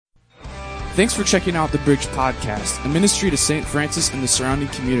Thanks for checking out the Bridge Podcast, a ministry to St. Francis and the surrounding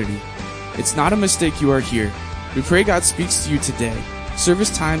community. It's not a mistake you are here. We pray God speaks to you today.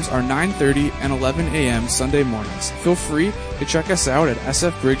 Service times are 9:30 and 11 a.m. Sunday mornings. Feel free to check us out at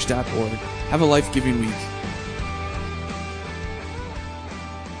sfbridge.org. Have a life-giving week.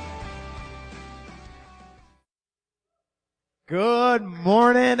 Good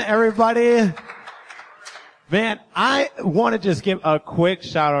morning, everybody. Man, I want to just give a quick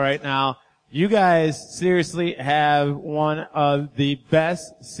shout out right now. You guys seriously have one of the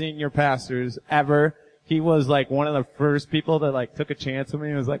best senior pastors ever. He was like one of the first people that like took a chance on me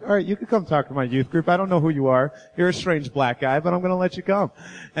and was like, all right, you can come talk to my youth group. I don't know who you are. You're a strange black guy, but I'm going to let you come.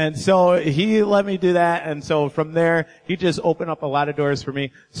 And so he let me do that. And so from there, he just opened up a lot of doors for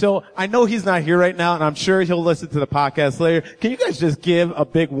me. So I know he's not here right now, and I'm sure he'll listen to the podcast later. Can you guys just give a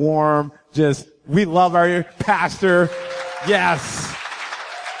big warm, we love our pastor. Yes.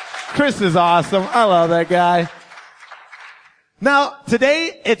 Chris is awesome. I love that guy. Now,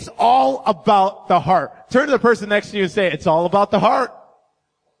 today, it's all about the heart. Turn to the person next to you and say, it's all about the heart.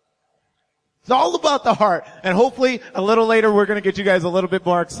 It's all about the heart. And hopefully, a little later, we're going to get you guys a little bit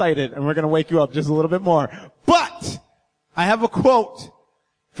more excited, and we're going to wake you up just a little bit more. But, I have a quote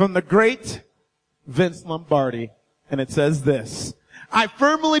from the great Vince Lombardi, and it says this: I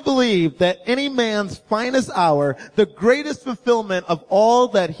firmly believe that any man's finest hour, the greatest fulfillment of all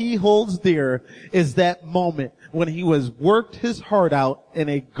that he holds dear, is that moment when he has worked his heart out in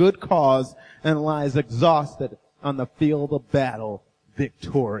a good cause and lies exhausted on the field of battle,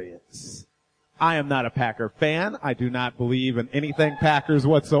 victorious. I am not a Packer fan. I do not believe in anything Packers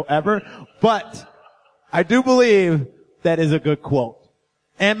whatsoever, but I do believe that is a good quote.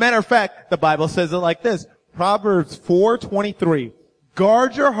 And matter of fact, the Bible says it like this, Proverbs 4:23.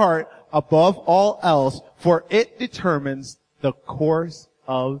 Guard your heart above all else, for it determines the course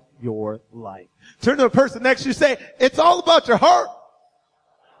of your life. Turn to the person next to you and say, it's all about your heart.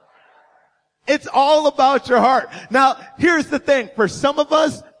 It's all about your heart. Now, here's the thing. For some of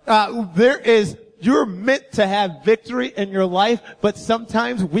us, you're meant to have victory in your life, but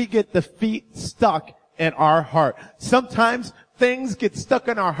sometimes we get the feet stuck in our heart. Sometimes things get stuck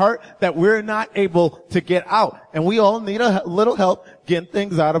in our heart that we're not able to get out. And we all need a little help getting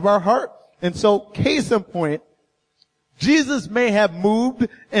things out of our heart. And so, case in point, Jesus may have moved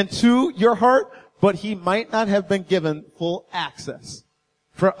into your heart, but he might not have been given full access.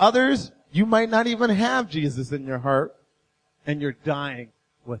 For others, you might not even have Jesus in your heart, and you're dying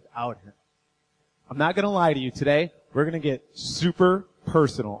without him. I'm not going to lie to you today. We're going to get super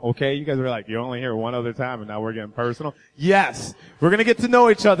personal, okay? You guys are like, you're only here one other time and now we're getting personal. Yes, we're going to get to know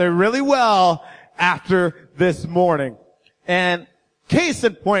each other really well after this morning. And case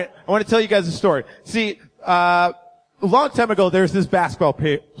in point, I want to tell you guys a story. See, a long time ago, there's this basketball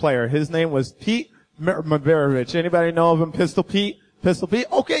player. His name was Pete Maravich. Anybody know of him? Pistol Pete? Pistol Pete?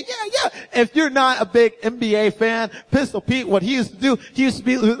 Okay, yeah. If you're not a big NBA fan, Pistol Pete, what he used to do,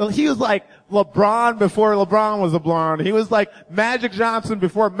 he was like LeBron before LeBron was a blonde. He was like Magic Johnson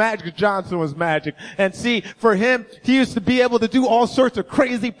before Magic Johnson was Magic. And see, for him, he used to be able to do all sorts of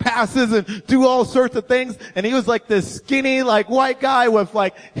crazy passes and do all sorts of things. And he was like this skinny, like white guy with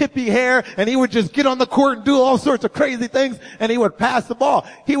like hippie hair. And he would just get on the court and do all sorts of crazy things. And he would pass the ball.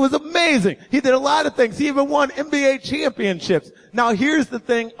 He was amazing. He did a lot of things. He even won NBA championships. Now here's the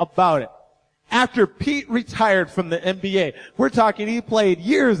thing about it. After Pete retired from the NBA, we're talking he played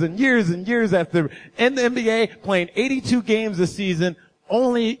years and years and years after in the NBA, playing 82 games a season.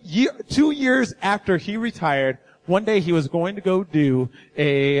 Only 2 years after he retired, one day he was going to go do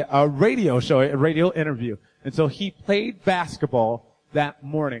a radio show, a radio interview. And so he played basketball that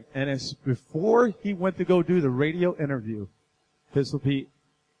morning. And it's before he went to go do the radio interview, Pistol Pete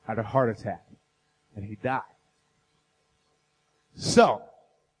had a heart attack and he died. So,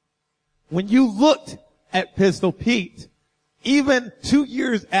 when you looked at Pistol Pete, even 2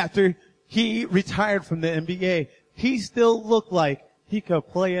 years after he retired from the NBA, he still looked like he could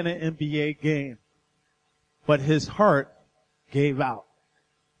play in an NBA game. But his heart gave out.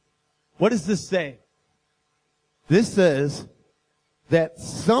 What does this say? This says that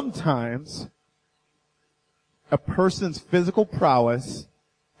sometimes a person's physical prowess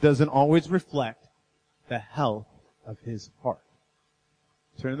doesn't always reflect the health of his heart.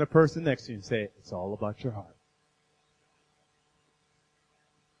 Turn to the person next to you and say, it's all about your heart.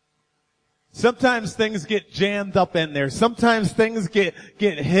 Sometimes things get jammed up in there. Sometimes things get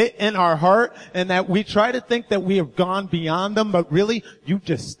hit in our heart, and that we try to think that we have gone beyond them, but really, you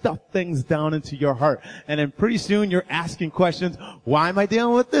just stuff things down into your heart. And then pretty soon you're asking questions, why am I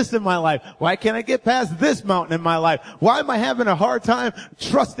dealing with this in my life? Why can't I get past this mountain in my life? Why am I having a hard time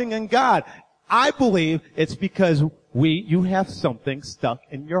trusting in God? I believe it's because you have something stuck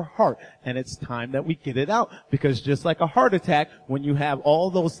in your heart, and it's time that we get it out, because just like a heart attack, when you have all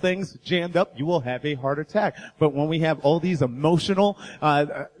those things jammed up, you will have a heart attack. But when we have all these emotional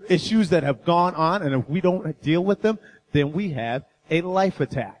issues that have gone on, and if we don't deal with them, then we have a life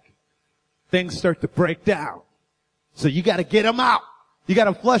attack. Things start to break down. So you gotta get them out. You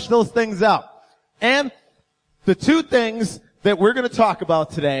gotta flush those things out. And the two things that we're gonna talk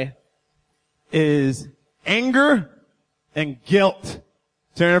about today is anger and guilt.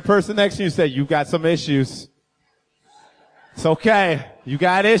 Turn to the person next to you and say, you've got some issues. It's okay. You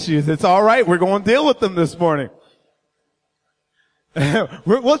got issues. It's all right. We're going to deal with them this morning.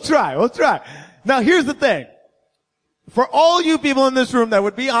 We'll try. Now, here's the thing. For all you people in this room that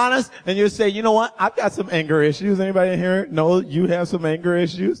would be honest and you say, you know what? I've got some anger issues. Anybody in here know you have some anger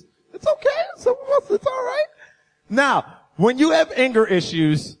issues? It's okay. Some of us, it's all right. Now, when you have anger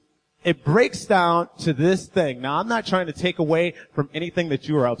issues, it breaks down to this thing. Now, I'm not trying to take away from anything that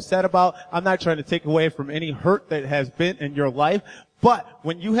you are upset about. I'm not trying to take away from any hurt that has been in your life. But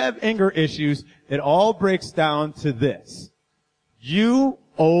when you have anger issues, it all breaks down to this. You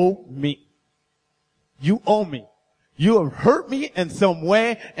owe me. You owe me. You have hurt me in some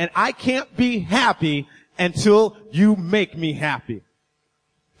way, and I can't be happy until you make me happy.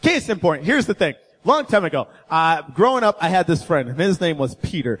 Case in point, here's the thing. Long time ago, growing up, I had this friend, and his name was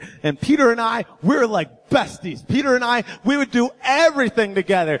Peter. And Peter and I, we were like besties. Peter and I, we would do everything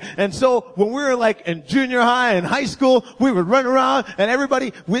together. And so when we were like in junior high and high school, we would run around, and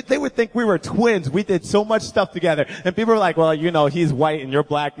everybody, they would think we were twins. We did so much stuff together. And people were like, well, you know, he's white and you're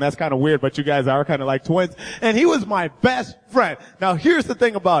black, and that's kind of weird, but you guys are kind of like twins. And he was my best friend. Now, here's the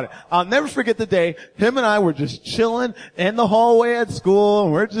thing about it. I'll never forget the day him and I were just chilling in the hallway at school,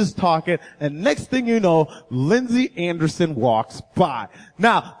 and we're just talking, and next thing you know, Lindsay Anderson walks by.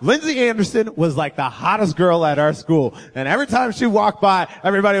 Now, Lindsay Anderson was like the hottest girl at our school, and every time she walked by,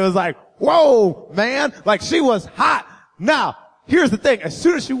 everybody was like, whoa, man, like she was hot. Now, here's the thing. As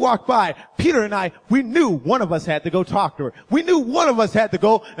soon as she walked by, Peter and I, we knew one of us had to go talk to her. We knew one of us had to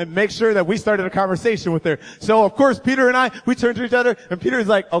go and make sure that we started a conversation with her. So, of course, Peter and I, we turned to each other, and Peter's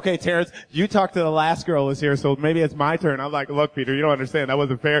like, okay, Terrence, you talked to the last girl who was here, so maybe it's my turn. I'm like, look, Peter, you don't understand. That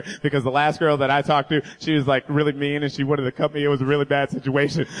wasn't fair, because the last girl that I talked to, she was like really mean, and she wanted to cut me. It was a really bad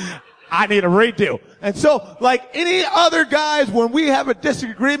situation. I need a redo. And so, like any other guys, when we have a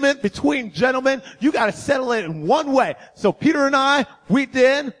disagreement between gentlemen, you gotta settle it in one way. So Peter and I, we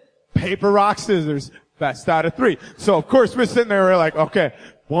did paper, rock, scissors. Best out of 3. So of course we're sitting there, we're like, okay,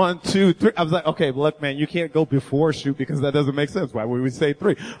 1, 2, 3. I was like, okay, look, man, you can't go before shoot because that doesn't make sense. Why would we say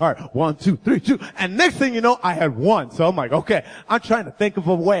 3? All right, 1, 2, 3, 2. And next thing you know, I had 1. So I'm like, okay, I'm trying to think of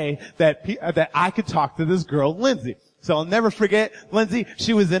a way that I could talk to this girl, Lindsay. So I'll never forget Lindsay.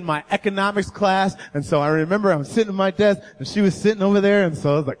 She was in my economics class, and so I remember I was sitting at my desk, and she was sitting over there, and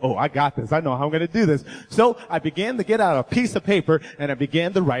so I was like, oh, I got this. I know how I'm going to do this. So I began to get out a piece of paper, and I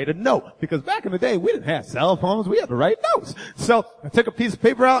began to write a note. Because back in the day, we didn't have cell phones. We had to write notes. So I took a piece of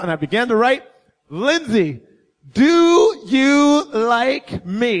paper out, and I began to write, Lindsay, do you like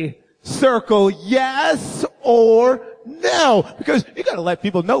me? Circle yes or no, because you gotta let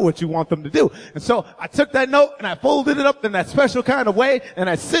people know what you want them to do. And so I took that note and I folded it up in that special kind of way, and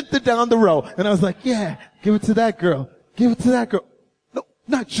I sent it down the row. And I was like, yeah, give it to that girl. Give it to that girl. No,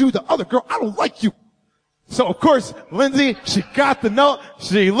 not you, the other girl. I don't like you. So of course, Lindsay, she got the note.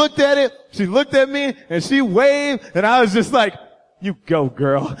 She looked at it. She looked at me and she waved, and I was just like, you go,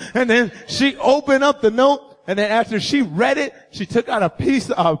 girl. And then she opened up the note. And then after she read it, she took out a piece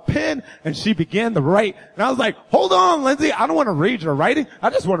of pen and she began to write. And I was like, hold on, Lindsay. I don't want to read your writing.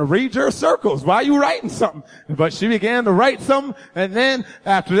 I just want to read your circles. Why are you writing something? But she began to write something. And then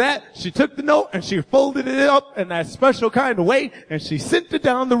after that, she took the note and she folded it up in that special kind of way, and she sent it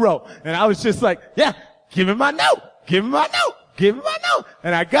down the row. And I was just like, yeah, give me my note. Give me my note. Give me my note.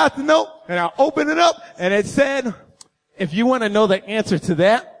 And I got the note and I opened it up, and it said, if you want to know the answer to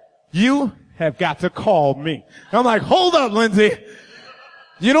that, you have got to call me. And I'm like, hold up, Lindsay.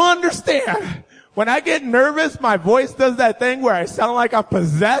 You don't understand. When I get nervous, my voice does that thing where I sound like I'm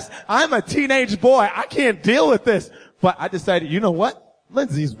possessed. I'm a teenage boy. I can't deal with this. But I decided, you know what?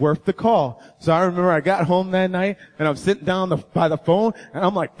 Lindsay's worth the call. So I remember I got home that night and I'm sitting down by the phone and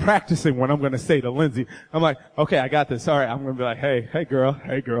I'm like practicing what I'm going to say to Lindsay. I'm like, okay, I got this. All right. I'm going to be like, hey girl.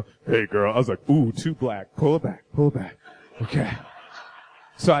 I was like, ooh, too black. Pull it back. Okay.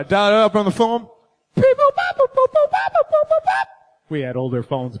 So I dialed it up on the phone. We had older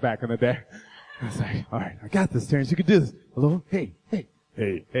phones back in the day. I was like, all right, I got this, Terrence. You can do this. Hello? Hey,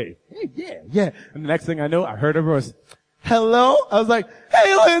 yeah. And the next thing I know, I heard her voice. Hello? I was like,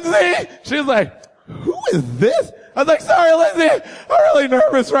 hey, Lindsay! She was like, who is this? I was like, sorry, Lindsay, I'm really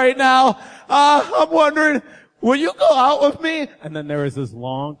nervous right now. I'm wondering, will you go out with me? And then there was this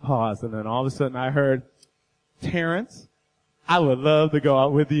long pause, and then all of a sudden I heard, Terrence, I would love to go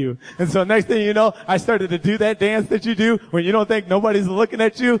out with you. And so next thing you know, I started to do that dance that you do when you don't think nobody's looking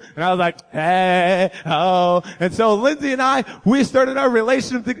at you. And I was like, hey, oh. And so Lindsay and I, we started our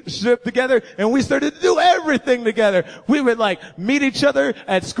relationship together and we started to do everything together. We would like meet each other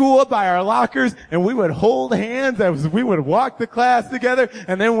at school by our lockers and we would hold hands as we would walk to class together.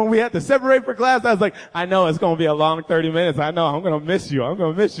 And then when we had to separate for class, I was like, I know it's going to be a long 30 minutes. I know I'm going to miss you.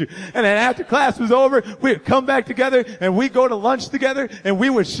 And then after class was over, we would come back together and we go to lunch together and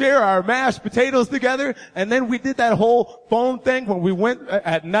we would share our mashed potatoes together. And then we did that whole phone thing when we went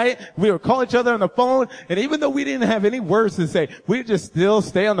at night. We would call each other on the phone. And even though we didn't have any words to say, we'd just still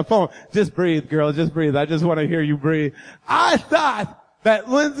stay on the phone. Just breathe, girl. Just breathe. I just want to hear you breathe. I thought that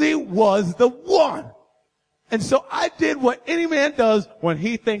Lindsay was the one. And so I did what any man does when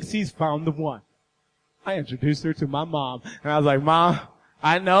he thinks he's found the one. I introduced her to my mom. And I was like, Mom,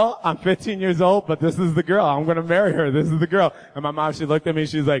 I know I'm 15 years old, but this is the girl. I'm going to marry her. This is the girl. And my mom, she looked at me.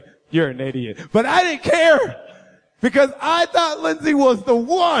 She's like, you're an idiot. But I didn't care because I thought Lindsay was the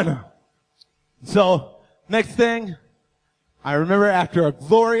one. So next thing, I remember after a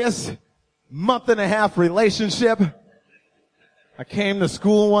glorious month-and-a-half relationship, I came to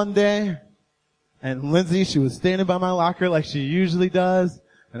school one day and Lindsay, she was standing by my locker like she usually does.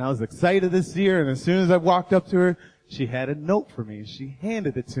 And I was excited to see her. And as soon as I walked up to her, she had a note for me. She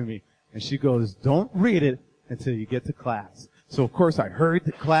handed it to me. And she goes, don't read it until you get to class. So, of course, I hurried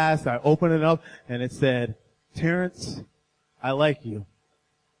to class. I opened it up, and it said, Terrence, I like you,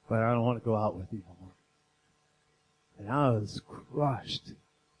 but I don't want to go out with you anymore. And I was crushed.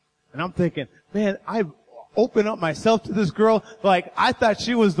 And I'm thinking, man, I've opened up myself to this girl like I thought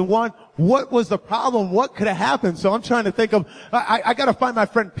she was the one. What was the problem? What could have happened? So I'm trying to think of, I gotta find my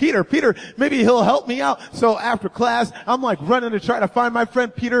friend Peter. Peter, maybe he'll help me out. So after class, I'm like running to try to find my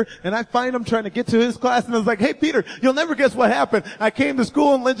friend Peter, and I find him trying to get to his class, and I was like, hey Peter, you'll never guess what happened. I came to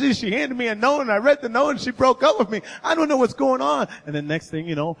school, and Lindsay, she handed me a note, and I read the note, and she broke up with me. I don't know what's going on. And then next thing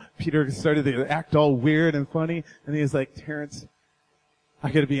you know, Peter started to act all weird and funny, and he was like, Terrence, I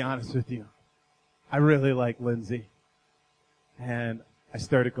gotta be honest with you. I really like Lindsay. And I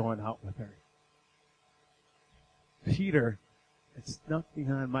started going out with her. Peter had snuck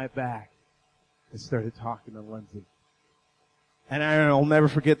behind my back and started talking to Lindsay. And I'll never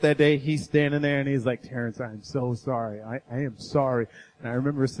forget that day. He's standing there and he's like, Terrence, I'm so sorry. I am sorry. And I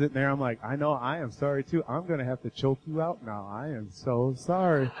remember sitting there, I'm like, I know I am sorry too. I'm going to have to choke you out now. I am so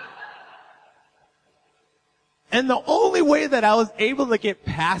sorry. And the only way that I was able to get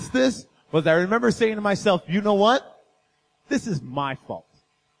past this was I remember saying to myself, you know what? This is my fault.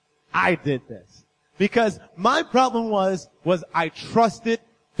 I did this. Because my problem was I trusted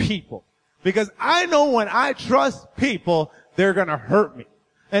people. Because I know when I trust people, they're gonna hurt me.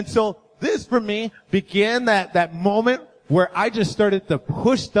 And so this for me began that moment where I just started to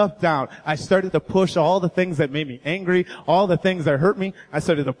push stuff down. I started to push all the things that made me angry, all the things that hurt me. I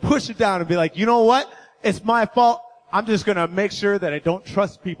started to push it down and be like, you know what? It's my fault. I'm just going to make sure that I don't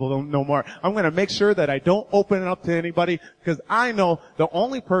trust people no more. I'm going to make sure that I don't open it up to anybody because I know the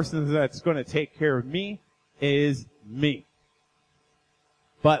only person that's going to take care of me is me.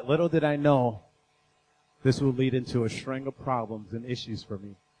 But little did I know this will lead into a string of problems and issues for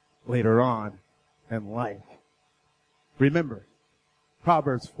me later on in life. Remember,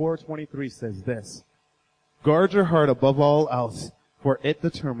 Proverbs 4:23 says this, guard your heart above all else, for it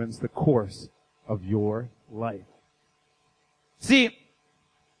determines the course of your life. See,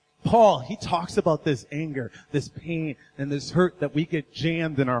 Paul, he talks about this anger, this pain, and this hurt that we get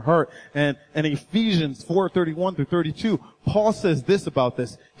jammed in our heart. And in Ephesians 4:31 through 32, Paul says this about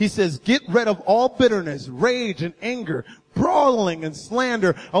this. He says, get rid of all bitterness, rage, and anger, brawling and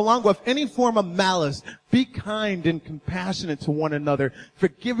slander, along with any form of malice. Be kind and compassionate to one another,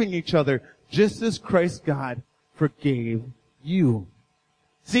 forgiving each other, just as Christ God forgave you.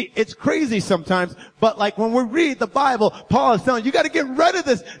 See, it's crazy sometimes, but like when we read the Bible, Paul is telling you got to get rid of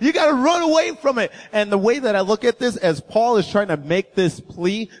this. You got to run away from it. And the way that I look at this, as Paul is trying to make this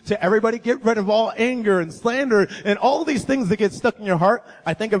plea to everybody, get rid of all anger and slander and all these things that get stuck in your heart,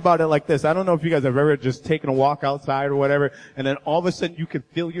 I think about it like this. I don't know if you guys have ever just taken a walk outside or whatever, and then all of a sudden you can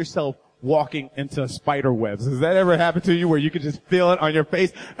feel yourself walking into spider webs. Has that ever happened to you where you can just feel it on your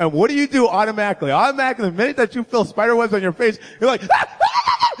face? And what do you do automatically? Automatically, the minute that you feel spider webs on your face, you're like,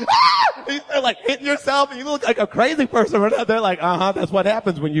 you're like hitting yourself, and you look like a crazy person. They're like, that's what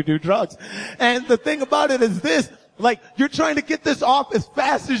happens when you do drugs. And the thing about it is this, like, you're trying to get this off as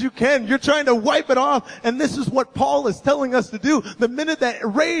fast as you can. You're trying to wipe it off. And this is what Paul is telling us to do. The minute that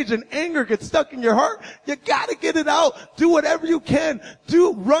rage and anger gets stuck in your heart, you gotta get it out. Do whatever you can.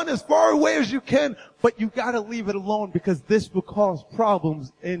 Run as far away as you can. But you gotta leave it alone, because this will cause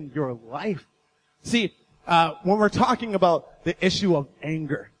problems in your life. See, when we're talking about the issue of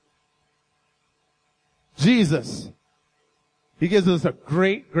anger, Jesus, he gives us a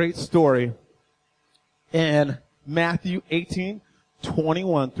great, great story in Matthew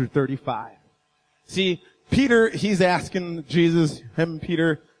 18:21 through 35. See, Peter, he's asking Jesus, him and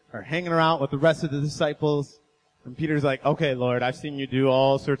Peter are hanging around with the rest of the disciples. And Peter's like, okay, Lord, I've seen you do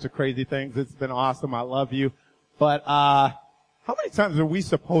all sorts of crazy things. It's been awesome. I love you. But, how many times are we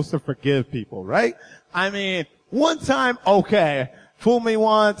supposed to forgive people, right? I mean, one time, okay. Fool me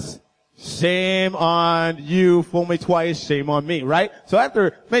once, shame on you. Fool me twice, shame on me, right? So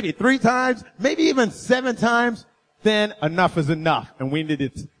after maybe 3 times, maybe even 7 times, then enough is enough. And we need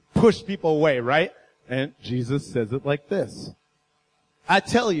to push people away, right? And Jesus says it like this. I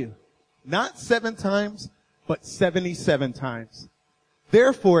tell you, not 7 times, but 77 times.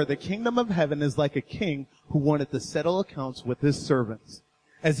 Therefore, the kingdom of heaven is like a king who wanted to settle accounts with his servants.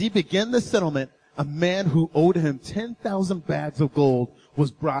 As he began the settlement, a man who owed him 10,000 bags of gold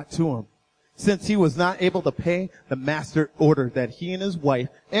was brought to him. Since he was not able to pay, the master ordered that he and his wife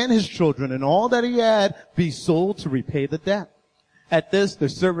and his children and all that he had be sold to repay the debt. At this, the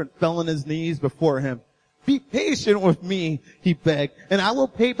servant fell on his knees before him. Be patient with me, he begged, and I will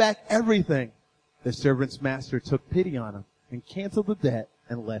pay back everything. The servant's master took pity on him and canceled the debt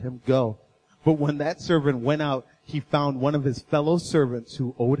and let him go. But when that servant went out, he found one of his fellow servants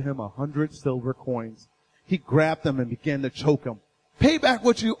who owed him 100 silver coins. He grabbed them and began to choke him. Pay back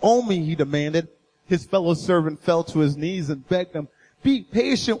what you owe me, he demanded. His fellow servant fell to his knees and begged him, be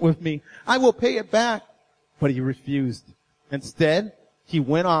patient with me. I will pay it back. But he refused. Instead, he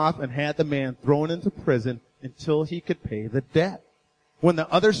went off and had the man thrown into prison until he could pay the debt. When the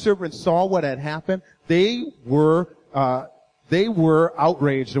other servants saw what had happened, they were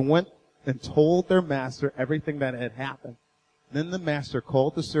outraged and went and told their master everything that had happened. Then the master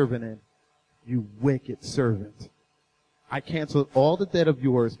called the servant in. You wicked servant. I canceled all the debt of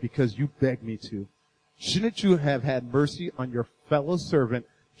yours because you begged me to. Shouldn't you have had mercy on your fellow servant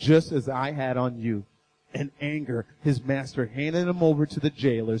just as I had on you? In anger, his master handed him over to the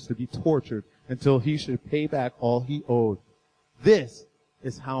jailers to be tortured until he should pay back all he owed. This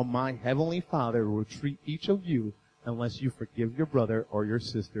is how my heavenly Father will treat each of you unless you forgive your brother or your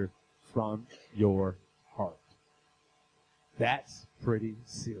sister from your heart. That's pretty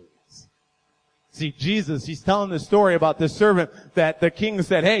serious. See, Jesus, he's telling this story about this servant that the king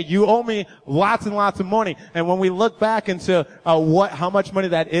said, hey, you owe me lots and lots of money. And when we look back into how much money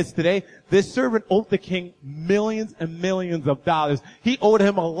that is today, this servant owed the king millions and millions of dollars. He owed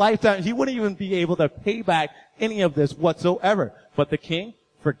him a lifetime. He wouldn't even be able to pay back any of this whatsoever. But the king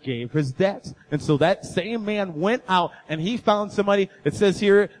forgave his debts. And so that same man went out and he found somebody, it says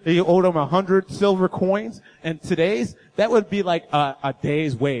here, he owed him 100 silver coins. And today's, that would be like a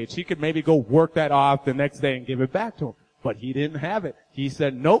day's wage. He could maybe go work that off the next day and give it back to him. But he didn't have it. He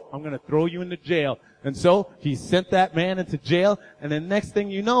said, nope, I'm going to throw you into jail. And so he sent that man into jail. And then next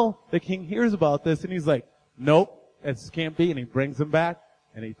thing you know, the king hears about this and he's like, nope, this can't be. And he brings him back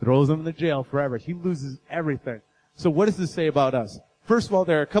and he throws him into jail forever. He loses everything. So what does this say about us? First of all,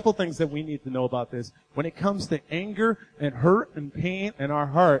 there are a couple things that we need to know about this. When it comes to anger and hurt and pain in our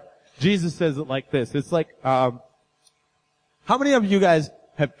heart, Jesus says it like this. It's like, how many of you guys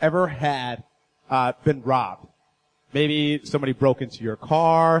have ever been robbed? Maybe somebody broke into your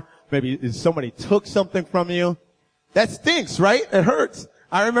car. Maybe somebody took something from you. That stinks, right? It hurts.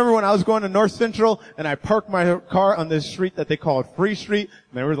 I remember when I was going to North Central and I parked my car on this street that they called Free Street,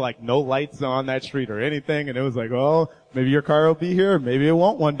 and there was like no lights on that street or anything, and it was like, oh, maybe your car will be here, maybe it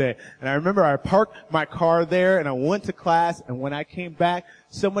won't one day. And I remember I parked my car there and I went to class, and when I came back,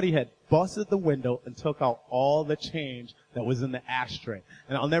 somebody had busted the window and took out all the change that was in the ashtray.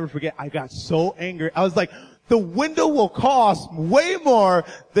 And I'll never forget, I got so angry. I was like, the window will cost way more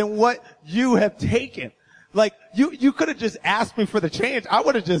than what you have taken. Like, you could have just asked me for the change. I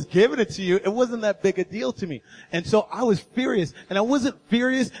would have just given it to you. It wasn't that big a deal to me. And so I was furious. And I wasn't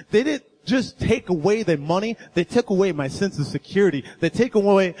furious. They didn't just take away the money. They took away my sense of security. They take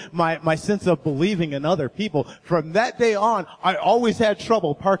away my sense of believing in other people. From that day on, I always had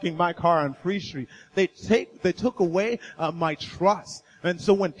trouble parking my car on Free Street. They took away my trust. And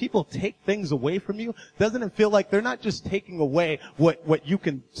so when people take things away from you, doesn't it feel like they're not just taking away what you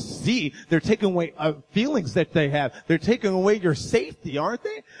can see, they're taking away feelings that they have. They're taking away your safety, aren't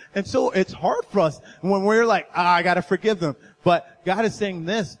they? And so it's hard for us when we're like, I gotta forgive them. But God is saying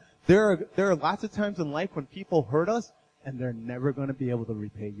this, there are lots of times in life when people hurt us, and they're never gonna be able to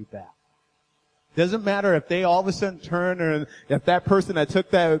repay you back. Doesn't matter if they all of a sudden turn, or if that person that took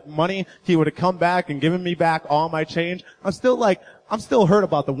that money, he would have come back and given me back all my change. I'm still hurt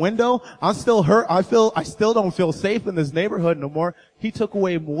about the window. I'm still hurt. I still don't feel safe in this neighborhood no more. He took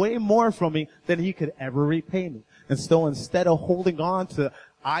away way more from me than he could ever repay me. And so instead of holding on to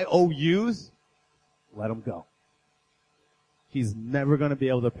IOUs, let him go. He's never going to be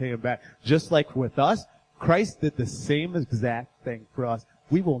able to pay him back. Just like with us, Christ did the same exact thing for us.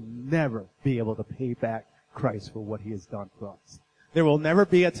 We will never be able to pay back Christ for what he has done for us. There will never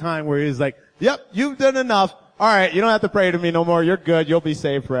be a time where he's like, yep, you've done enough. All right, you don't have to pray to me no more. You're good. You'll be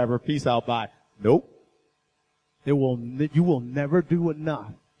saved forever. Peace out. Bye. Nope. You will never do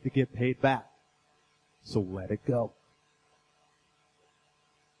enough to get paid back. So let it go.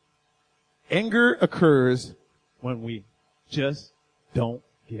 Anger occurs when we just don't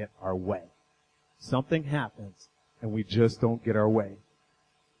get our way. Something happens and we just don't get our way.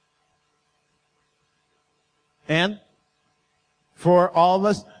 And for all of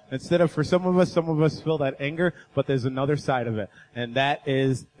us, for some of us feel that anger, but there's another side of it, and that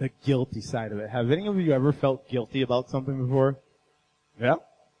is the guilty side of it. Have any of you ever felt guilty about something before? Yeah?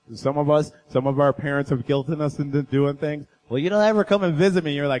 Some of our parents have guilted us into doing things. Well, you don't ever come and visit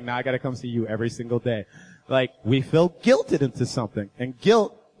me. You're like, nah, I gotta come see you every single day. Like, we feel guilted into something, and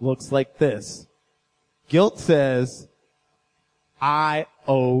guilt looks like this. Guilt says, I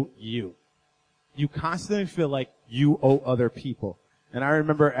owe you. You constantly feel like you owe other people. And I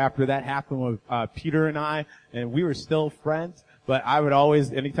remember after that happened with Peter and I, and we were still friends, but I would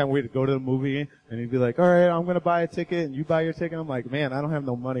always, anytime we'd go to the movie, and he'd be like, all right, I'm going to buy a ticket, and you buy your ticket. I'm like, man, I don't have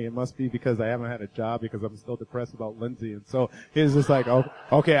no money. It must be because I haven't had a job, because I'm still depressed about Lindsay. And so he was just like, oh,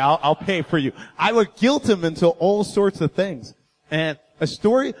 okay, I'll pay for you. I would guilt him into all sorts of things. And a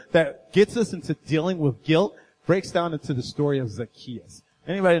story that gets us into dealing with guilt breaks down into the story of Zacchaeus.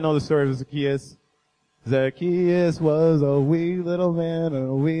 Anybody know the story of Zacchaeus? Zacchaeus was a wee little man, and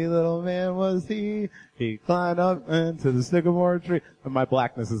a wee little man was he. He climbed up into the sycamore tree. And my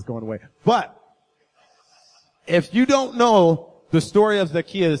blackness is going away. But if you don't know the story of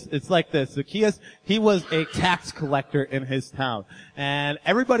Zacchaeus, it's like this. Zacchaeus, he was a tax collector in his town. And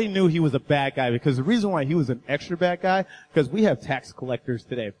everybody knew he was a bad guy, because the reason why he was an extra bad guy, because we have tax collectors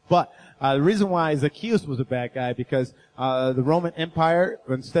today. But the reason why Zacchaeus was a bad guy, because the Roman Empire,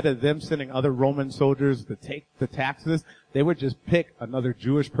 instead of them sending other Roman soldiers to take the taxes, they would just pick another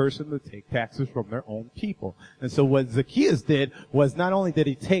Jewish person to take taxes from their own people. And so what Zacchaeus did was, not only did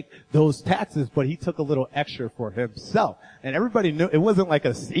he take those taxes, but he took a little extra for himself. And everybody knew, it wasn't like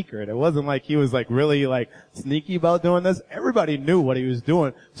a secret. It wasn't like he was like really like sneaky about doing this. Everybody knew what he was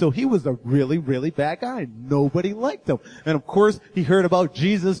doing. So he was a really, really bad guy. Nobody liked him. And of course, he heard about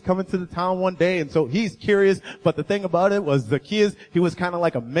Jesus coming to the town one day, and so he's curious. But the thing about it was, Zacchaeus, he was kind of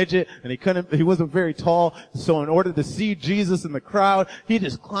like a midget, and he wasn't very tall. So in order to see Jesus in the crowd, he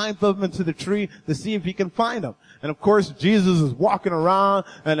just climbed up into the tree to see if he can find him. And of course, Jesus is walking around,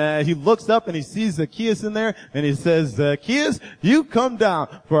 and he looks up and he sees Zacchaeus in there, and he says, Zacchaeus, you come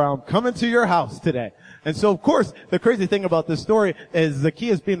down, for I'm coming to your house today. And so of course, the crazy thing about this story is,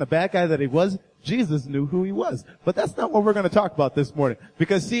 Zacchaeus, being the bad guy that he was, Jesus knew who he was. But that's not what we're going to talk about this morning.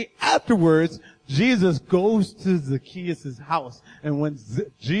 Because see, afterwards, Jesus goes to Zacchaeus' house. And when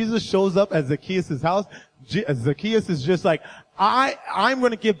Jesus shows up at Zacchaeus' house, Zacchaeus is just like, I'm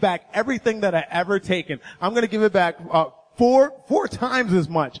going to give back everything that I ever taken. I'm going to give it back four times as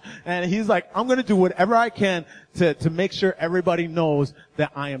much. And he's like, I'm going to do whatever I can to make sure everybody knows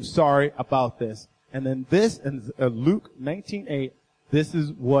that I am sorry about this. And then this, in Luke 19:8, This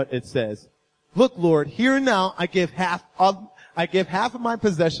is what it says. Look, Lord, here and now I give half of my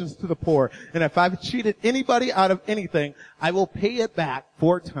possessions to the poor, and if I've cheated anybody out of anything, I will pay it back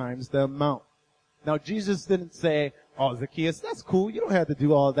 4 times the amount. Now, Jesus didn't say, oh, Zacchaeus, that's cool. You don't have to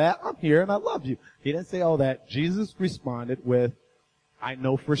do all that. I'm here and I love you. He didn't say all that. Jesus responded with, I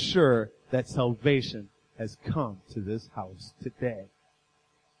know for sure that salvation has come to this house today.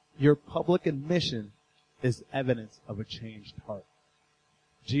 Your public admission is evidence of a changed heart.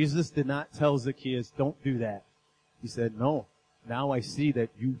 Jesus did not tell Zacchaeus, don't do that. He said, no, now I see that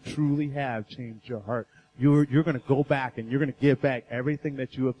you truly have changed your heart. You're going to go back and you're going to give back everything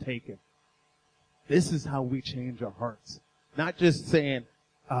that you have taken. This is how we change our hearts. Not just saying,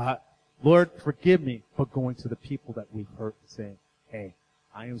 Lord, forgive me, but going to the people that we've hurt and saying, hey,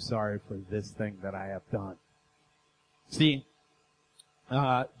 I am sorry for this thing that I have done. See,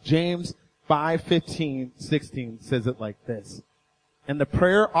 James 5:15-16 says it like this. And the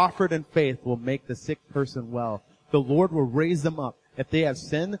prayer offered in faith will make the sick person well. The Lord will raise them up. If they have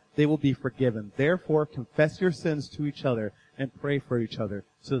sinned, they will be forgiven. Therefore, confess your sins to each other and pray for each other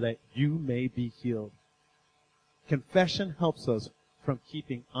so that you may be healed. Confession helps us from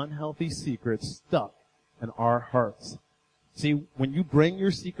keeping unhealthy secrets stuck in our hearts. See, when you bring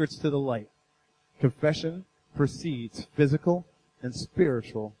your secrets to the light, confession precedes physical and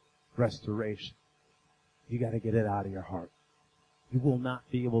spiritual restoration. You got to get it out of your heart. You will not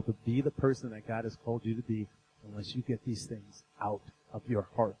be able to be the person that God has called you to be unless you get these things out of your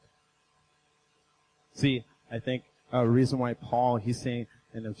heart. See, I think a reason why Paul, he's saying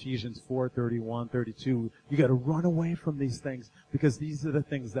in Ephesians 4:31-32, you got to run away from these things because these are the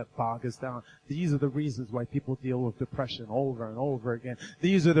things that bog us down. These are the reasons why people deal with depression over and over again.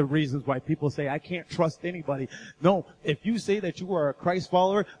 These are the reasons why people say, I can't trust anybody. No, if you say that you are a Christ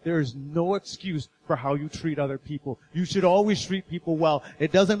follower, there is no excuse for how you treat other people. You should always treat people well.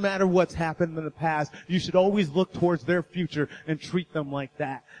 It doesn't matter what's happened in the past. You should always look towards their future and treat them like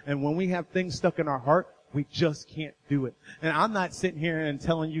that. And when we have things stuck in our heart, we just can't do it. And I'm not sitting here and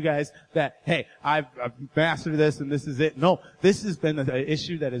telling you guys that, hey, I've mastered this and this is it. No, this has been an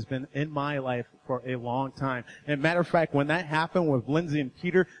issue that has been in my life for a long time. And matter of fact, when that happened with Lindsay and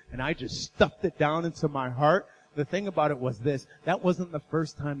Peter, and I just stuffed it down into my heart, the thing about it was this. That wasn't the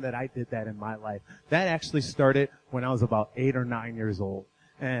first time that I did that in my life. That actually started when I was about 8 or 9 years old.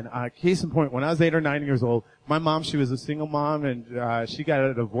 And case in point, when I was 8 or 9 years old, my mom, she was a single mom, and she got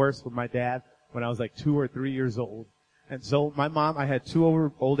a divorce with my dad when I was like 2 or 3 years old. And so my mom, I had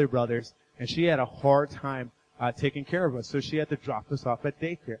 2 older brothers, and she had a hard time taking care of us, so she had to drop us off at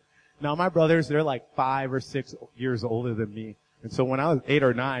daycare. Now my brothers, they're like 5 or 6 years older than me. And so when I was 8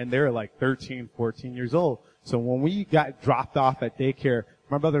 or 9, they were like 13, 14 years old. So when we got dropped off at daycare,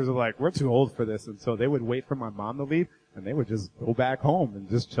 my brothers were like, we're too old for this. And so they would wait for my mom to leave, and they would just go back home and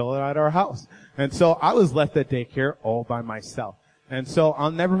just chill at our house. And so I was left at daycare all by myself. And so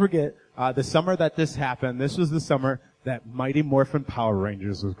I'll never forget the summer that this happened. This was the summer that Mighty Morphin Power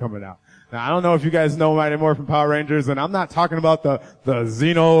Rangers was coming out. Now, I don't know if you guys know Mighty Morphin Power Rangers, and I'm not talking about the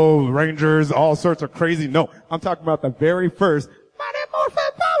Xeno Rangers, all sorts of crazy. No, I'm talking about the very first Mighty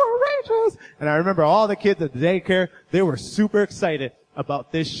Morphin Power Rangers. And I remember all the kids at the daycare, they were super excited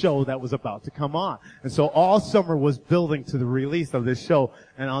about this show that was about to come on. And so all summer was building to the release of this show.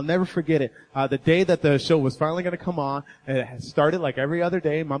 And I'll never forget it. The day that the show was finally going to come on, and it had started like every other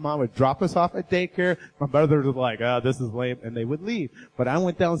day. My mom would drop us off at daycare. My brothers were like, this is lame, and they would leave. But I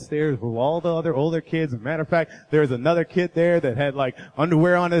went downstairs with all the other older kids. As a matter of fact, there was another kid there that had like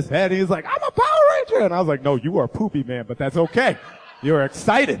underwear on his head. He was like, I'm a Power Ranger. And I was like, no, you are poopy, man, but that's okay. You were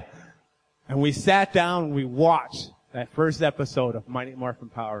excited. And we sat down and we watched that first episode of Mighty Morphin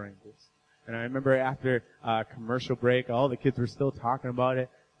Power Rangers. And I remember after commercial break, all the kids were still talking about it.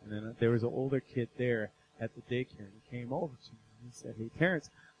 And then there was an older kid there at the daycare. And he came over to me and he said, hey, Terrence,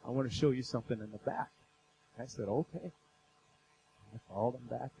 I want to show you something in the back. I said, okay. I followed him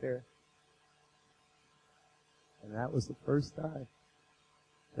back there. And that was the first time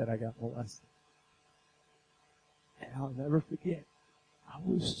that I got molested. And I'll never forget. I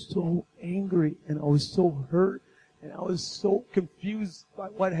was so angry and I was so hurt. And I was so confused by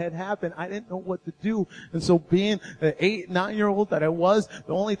what had happened. I didn't know what to do. And so being the 8, 9-year-old that I was,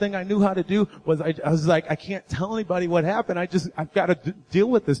 the only thing I knew how to do was I was like, I can't tell anybody what happened. I've got to deal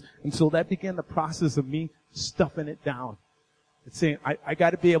with this. And so that began the process of me stuffing it down. It's saying, I got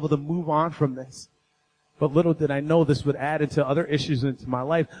to be able to move on from this. But little did I know this would add into other issues into my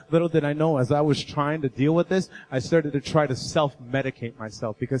life. Little did I know as I was trying to deal with this, I started to try to self-medicate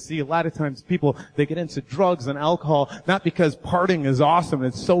myself. Because see, a lot of times people, they get into drugs and alcohol, not because partying is awesome,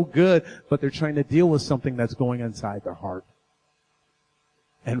 it's so good, but they're trying to deal with something that's going inside their heart.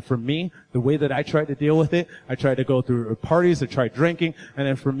 And for me, the way that I tried to deal with it, I tried to go through parties, I tried drinking, and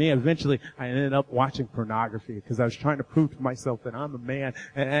then for me, eventually, I ended up watching pornography because I was trying to prove to myself that I'm a man,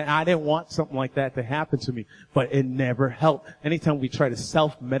 and I didn't want something like that to happen to me, but it never helped. Anytime we try to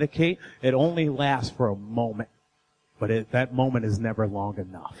self-medicate, it only lasts for a moment, but that moment is never long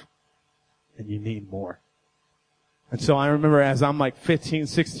enough, and you need more. And so I remember as I'm like 15,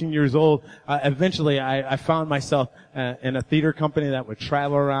 16 years old, eventually I found myself in a theater company that would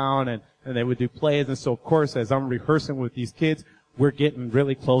travel around and they would do plays. And so of course, as I'm rehearsing with these kids, we're getting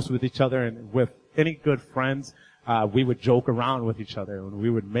really close with each other. And with any good friends, we would joke around with each other and we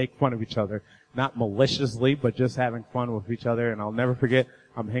would make fun of each other, not maliciously, but just having fun with each other. And I'll never forget,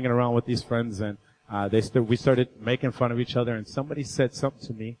 I'm hanging around with these friends and we started making fun of each other, and somebody said something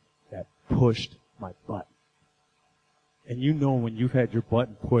to me that pushed my butt. And you know when you've had your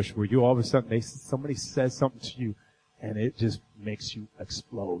button pushed, where you all of a sudden somebody says something to you, and it just makes you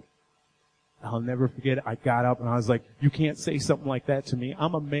explode. I'll never forget it. I got up and I was like, you can't say something like that to me.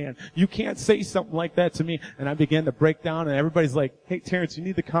 I'm a man. You can't say something like that to me. And I began to break down, and everybody's like, hey, Terrence, you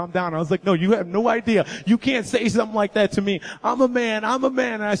need to calm down. I was like, no, you have no idea. You can't say something like that to me. I'm a man. I'm a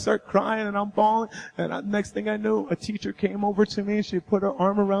man. And I start crying and I'm bawling. And next thing I knew, a teacher came over to me and she put her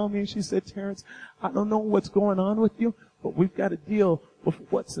arm around me and she said, Terrence, I don't know what's going on with you, but we've got to deal with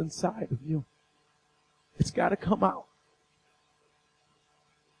what's inside of you. It's got to come out.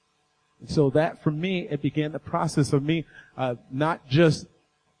 And so that, for me, it began the process of me not just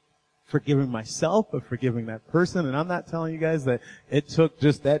forgiving myself, but forgiving that person. And I'm not telling you guys that it took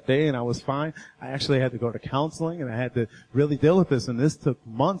just that day and I was fine. I actually had to go to counseling, and I had to really deal with this. And this took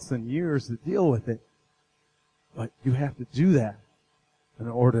months and years to deal with it. But you have to do that in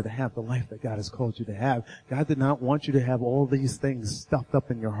order to have the life that God has called you to have. God did not want you to have all these things stuffed up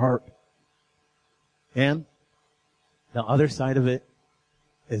in your heart. And the other side of it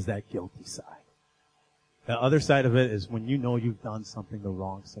is that guilty side. The other side of it is when you know you've done something to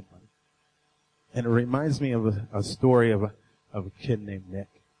wrong somebody. And it reminds me of a story of a kid named Nick.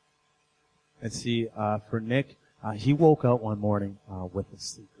 And see, for Nick, he woke up one morning with a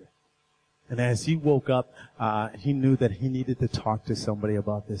secret. And as he woke up, he knew that he needed to talk to somebody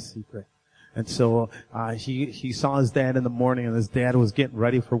about this secret. And so he saw his dad in the morning, and his dad was getting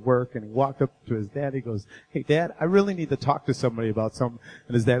ready for work, and he walked up to his dad. He goes, hey, Dad, I really need to talk to somebody about something.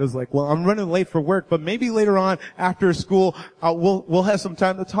 And his dad was like, well, I'm running late for work, but maybe later on after school we'll have some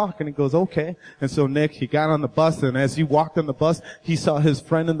time to talk. And he goes, okay. And so Nick, he got on the bus, and as he walked on the bus, he saw his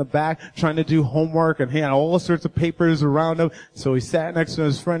friend in the back trying to do homework, and he had all sorts of papers around him. So he sat next to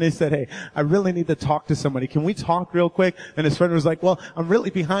his friend. He said, hey, I really need to talk to somebody. Can we talk real quick? And his friend was like, well, I'm really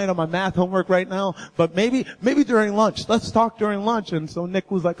behind on my math homework right now, but maybe during lunch. Let's talk during lunch. And so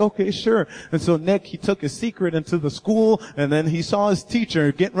Nick was like, okay, sure. And so Nick, he took his secret into the school, and then he saw his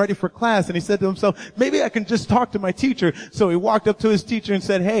teacher getting ready for class, and he said to himself, maybe I can just talk to my teacher. So he walked up to his teacher and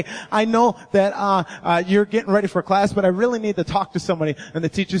said, hey, I know that you're getting ready for class, but I really need to talk to somebody. And the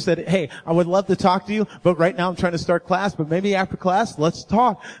teacher said, hey, I would love to talk to you, but right now I'm trying to start class, but maybe after class, let's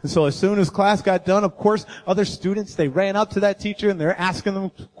talk. And so as soon as class got done, of course, other students, they ran up to that teacher, and they're asking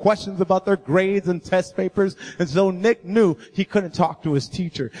them questions about their grades and test papers. And so Nick knew he couldn't talk to his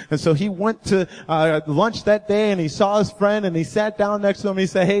teacher. And so he went to lunch that day, and he saw his friend, and he sat down next to him. He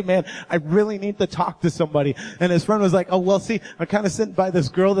said, hey, man, I really need to talk to somebody. And his friend was like, oh, well, see, I'm kind of sitting by this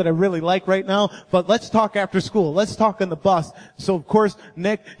girl that I really like right now, but let's talk after school. Let's talk on the bus. So, of course,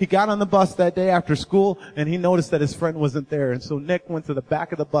 Nick, he got on the bus that day after school, and he noticed that his friend wasn't there. And so Nick went to the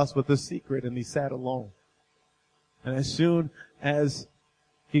back of the bus with his secret, and he sat alone. And as soon as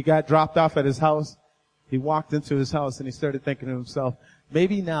he got dropped off at his house, he walked into his house, and he started thinking to himself,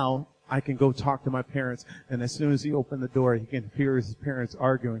 maybe now I can go talk to my parents. And as soon as he opened the door, he can hear his parents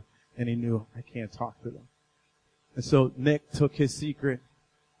arguing, and he knew, I can't talk to them. And so Nick took his secret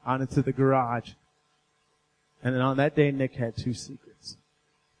out into the garage. And then on that day, Nick had two secrets.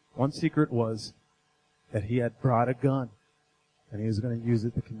 One secret was that he had brought a gun, and he was going to use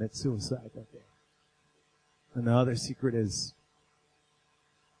it to commit suicide that day. And the other secret is,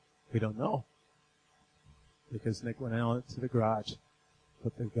 we don't know. Because Nick went out to the garage,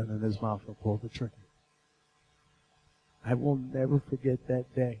 put the gun in his mouth, and pulled the trigger. I will never forget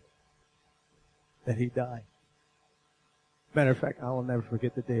that day that he died. Matter of fact, I will never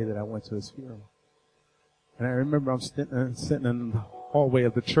forget the day that I went to his funeral. And I remember I'm sitting in the hallway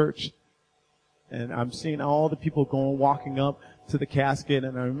of the church, and I'm seeing all the people walking up to the casket,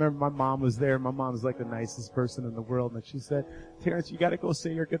 and I remember my mom was there. My mom's like the nicest person in the world, and she said, Terrence, you gotta go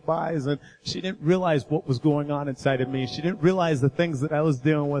say your goodbyes. And she didn't realize what was going on inside of me. She didn't realize the things that I was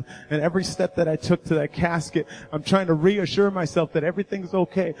dealing with. And every step that I took to that casket, I'm trying to reassure myself that everything's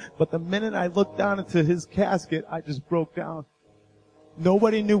okay. But the minute I looked down into his casket, I just broke down.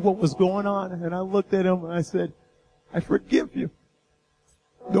 Nobody knew what was going on, and I looked at him and I said, I forgive you.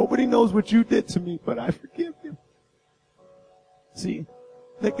 Nobody knows what you did to me, but I forgive you. See,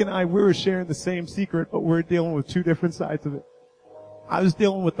 Nick and I, we were sharing the same secret, but we're dealing with two different sides of it. I was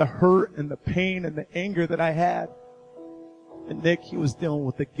dealing with the hurt and the pain and the anger that I had. And Nick, he was dealing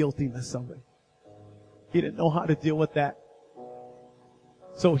with the guiltiness of it. He didn't know how to deal with that.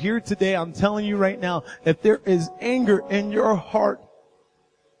 So here today, I'm telling you right now, if there is anger in your heart,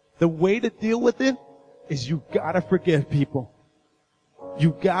 the way to deal with it is you gotta forgive people.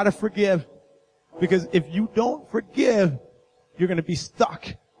 You gotta forgive. Because if you don't forgive, you're gonna be stuck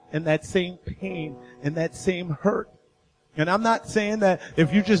in that same pain and that same hurt. And I'm not saying that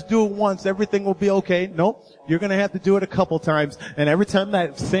if you just do it once, everything will be okay. Nope. You're gonna have to do it a couple times. And every time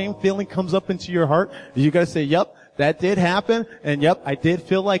that same feeling comes up into your heart, you gotta say, yep, that did happen. And yep, I did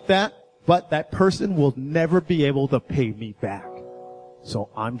feel like that. But that person will never be able to pay me back. So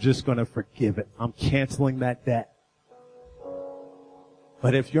I'm just gonna forgive it. I'm canceling that debt.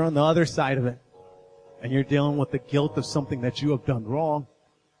 But if you're on the other side of it, and you're dealing with the guilt of something that you have done wrong,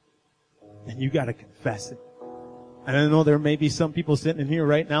 then you gotta confess it. And I know there may be some people sitting in here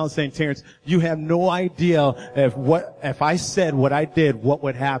right now saying, Terrence, you have no idea if I said what I did, what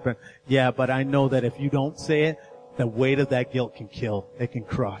would happen. Yeah, but I know that if you don't say it, the weight of that guilt can kill. It can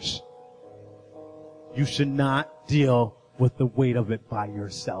crush. You should not deal with the weight of it by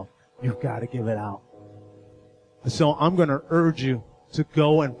yourself. You've gotta give it out. So I'm gonna urge you to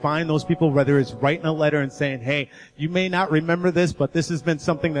go and find those people, whether it's writing a letter and saying, hey, you may not remember this, but this has been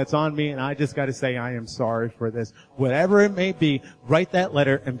something that's on me, and I just got to say I am sorry for this. Whatever it may be, write that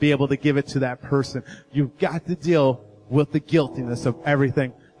letter and be able to give it to that person. You've got to deal with the guiltiness of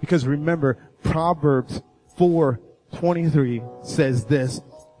everything. Because remember, Proverbs 4:23 says this,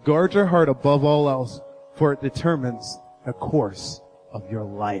 guard your heart above all else, for it determines the course of your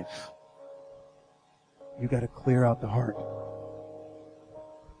life. You got to clear out the heart.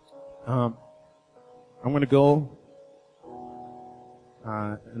 I'm going to go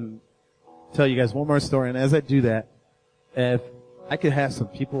and tell you guys one more story. And as I do that, if I could have some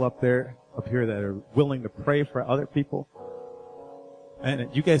people up here that are willing to pray for other people, and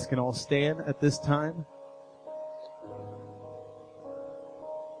you guys can all stand at this time.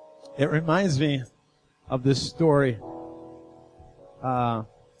 It reminds me of this story about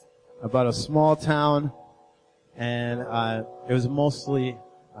a small town, and it was mostly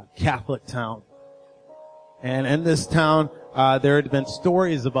a Catholic town. And in this town, there had been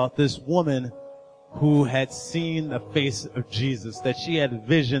stories about this woman who had seen the face of Jesus, that she had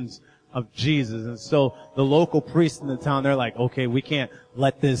visions of Jesus. And so the local priests in the town, they're like, okay, we can't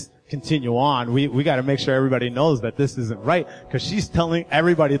let this continue on. We got to make sure everybody knows that this isn't right, because she's telling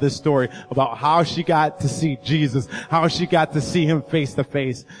everybody this story about how she got to see Jesus, how she got to see him face to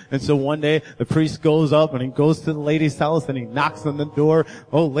face. And so one day the priest goes up and he goes to the lady's house and he knocks on the door.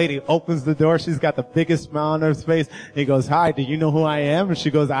 Old lady opens the door. She's got the biggest smile on her face. He goes, hi, do you know who I am? And she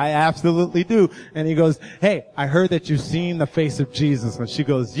goes, I absolutely do. And he goes, hey, I heard that you've seen the face of Jesus. And she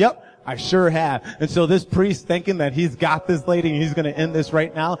goes, yep, I sure have. And so this priest, thinking that he's got this lady and he's going to end this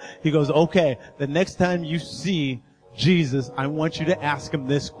right now, he goes, okay, the next time you see Jesus, I want you to ask him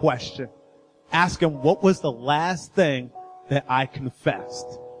this question. Ask him, what was the last thing that I confessed?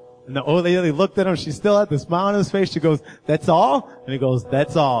 And the old lady looked at him. She still had the smile on his face. She goes, that's all? And he goes,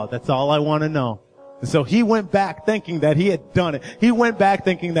 that's all. That's all I want to know. And so he went back thinking that he had done it. He went back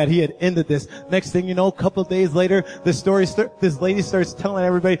thinking that he had ended this. Next thing you know, a couple of days later, this lady starts telling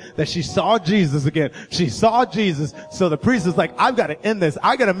everybody that she saw Jesus again. She saw Jesus. So the priest is like, I've got to end this.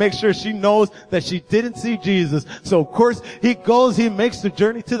 I got to make sure she knows that she didn't see Jesus. So of course he goes, he makes the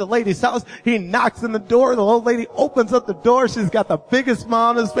journey to the lady's house. He knocks on the door. The old lady opens up the door. She's got the biggest smile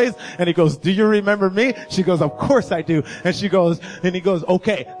on his face. And he goes, do you remember me? She goes, of course I do. And he goes,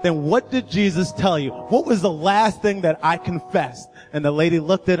 okay, then what did Jesus tell you? What was the last thing that I confessed? And the lady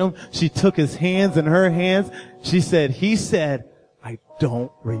looked at him. She took his hands in her hands. He said, I don't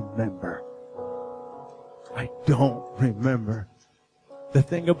remember. I don't remember. The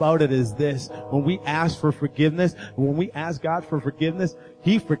thing about it is this. When we ask for forgiveness, when we ask God for forgiveness,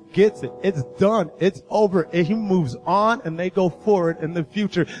 he forgets it. It's done. It's over. He moves on and they go forward in the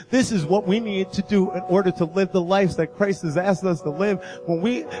future. This is what we need to do in order to live the lives that Christ has asked us to live. When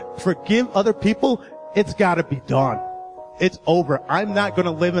we forgive other people, it's got to be done. It's over. I'm not going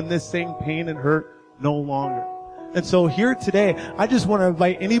to live in this same pain and hurt no longer. And so here today, I just want to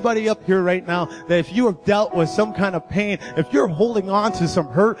invite anybody up here right now that if you have dealt with some kind of pain, if you're holding on to some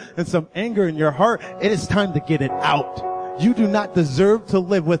hurt and some anger in your heart, it is time to get it out. You do not deserve to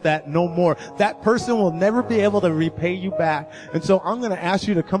live with that no more. That person will never be able to repay you back. And so I'm going to ask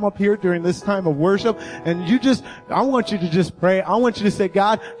you to come up here during this time of worship, and I want you to just pray. I want you to say,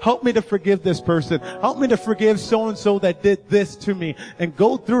 God, help me to forgive this person. Help me to forgive so-and-so that did this to me. And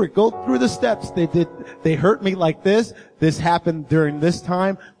go through it. Go through the steps. They hurt me like this. This happened during this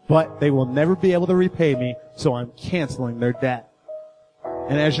time, but they will never be able to repay me, so I'm canceling their debt.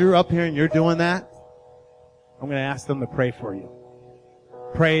 And as you're up here and you're doing that, I'm going to ask them to pray for you.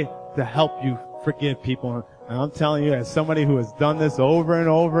 Pray to help you forgive people. And I'm telling you, as somebody who has done this over and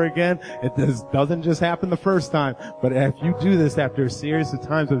over again, it doesn't just happen the first time. But if you do this after a series of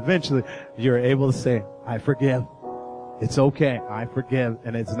times, eventually you're able to say, I forgive. It's okay. I forgive.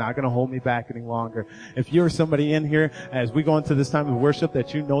 And it's not going to hold me back any longer. If you're somebody in here, as we go into this time of worship,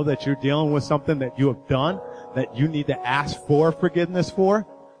 that you know that you're dealing with something that you have done, that you need to ask for forgiveness for,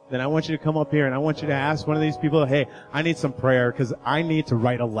 then I want you to come up here and I want you to ask one of these people, hey, I need some prayer because I need to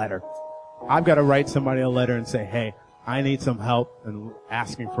write a letter. I've got to write somebody a letter and say, hey, I need some help in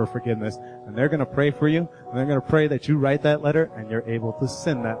asking for forgiveness. And they're going to pray for you, and they're going to pray that you write that letter and you're able to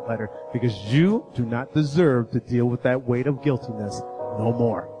send that letter, because you do not deserve to deal with that weight of guiltiness no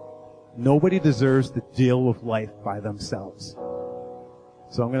more. Nobody deserves to deal with life by themselves.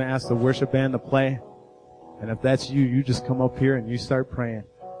 So I'm going to ask the worship band to play. And if that's you, you just come up here and you start praying.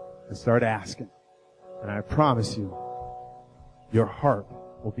 And start asking. And I promise you, your heart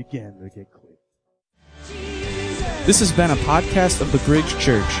will begin to get clear. This has been a podcast of the Bridge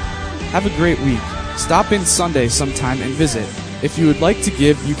Church. Have a great week. Stop in Sunday sometime and visit. If you would like to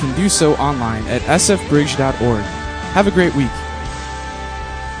give, you can do so online at sfbridge.org. Have a great week.